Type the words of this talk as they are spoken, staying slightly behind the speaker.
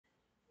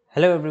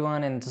Hello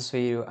everyone, in this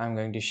video I'm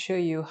going to show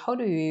you how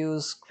to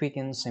use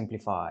Quicken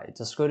Simplify.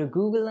 Just go to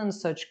Google and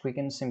search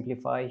Quicken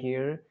Simplify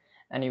here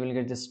and you will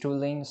get this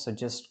tooling. So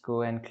just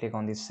go and click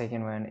on the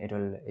second one. It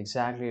will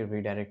exactly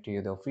redirect you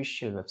to the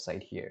official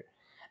website here.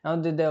 Now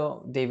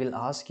they will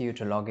ask you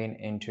to log in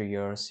into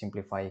your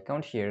Simplify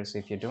account here. So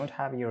if you don't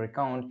have your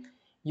account,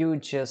 you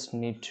just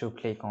need to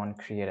click on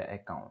create an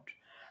account.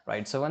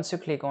 Right, so once you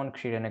click on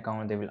create an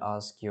account, they will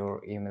ask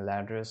your email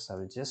address. I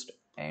will just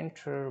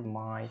enter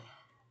my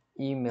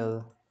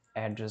email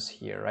address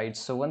here, right?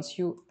 So once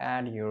you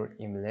add your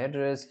email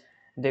address,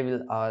 they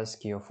will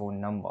ask your phone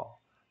number,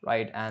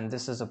 right? And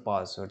this is a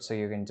password, so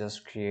you can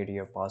just create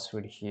your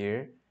password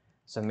here.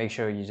 So make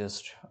sure you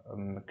just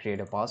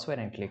create a password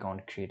and click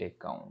on create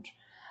account.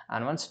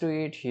 And once do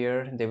it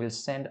here, they will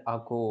send a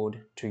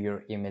code to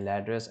your email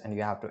address and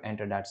you have to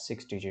enter that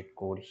 6-digit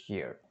code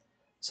here.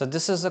 So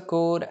this is the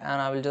code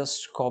and I will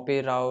just copy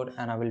it out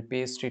and I will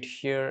paste it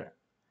here.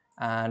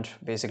 And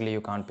basically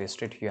you can't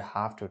paste it, you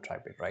have to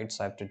type it, right?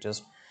 So I have to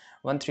just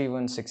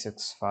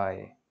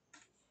 131665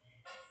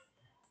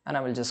 and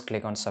I will just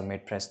click on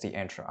submit, press the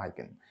enter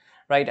icon,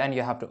 right? And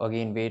you have to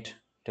again wait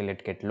till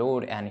it get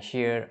load, and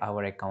here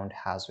our account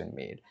has been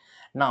made.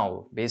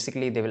 Now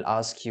basically they will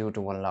ask you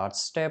to one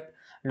last step.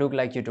 Look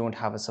like you don't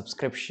have a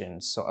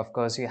subscription, so of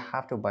course you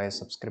have to buy a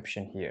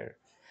subscription here.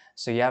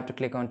 So you have to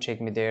click on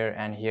check me there,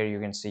 and here you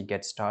can see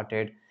get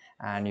started,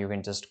 and you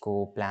can just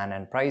go plan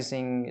and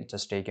pricing.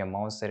 Just take your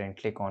mouse there and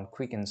click on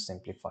quick and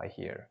simplify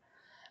here.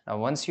 Now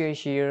once you're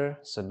here,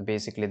 so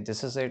basically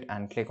this is it,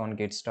 and click on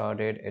get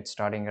started. It's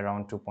starting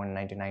around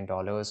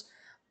 $2.99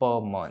 per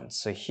month.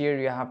 So here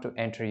you have to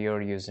enter your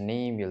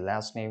username, your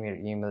last name, your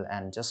email,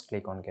 and just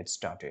click on get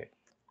started.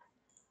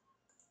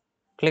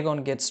 Click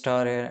on get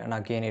started and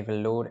again it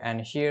will load,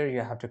 and here you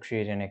have to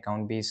create an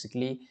account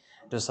basically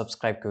to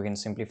subscribe Quick and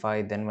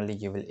Simplify, then only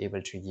you will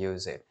able to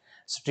use it.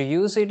 So to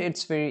use it,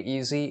 it's very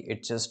easy.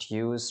 It's just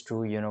used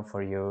to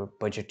for your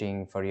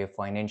budgeting, for your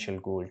financial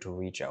goal to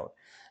reach out.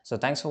 So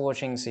thanks for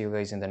watching. See you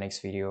guys in the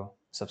next video.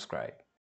 Subscribe.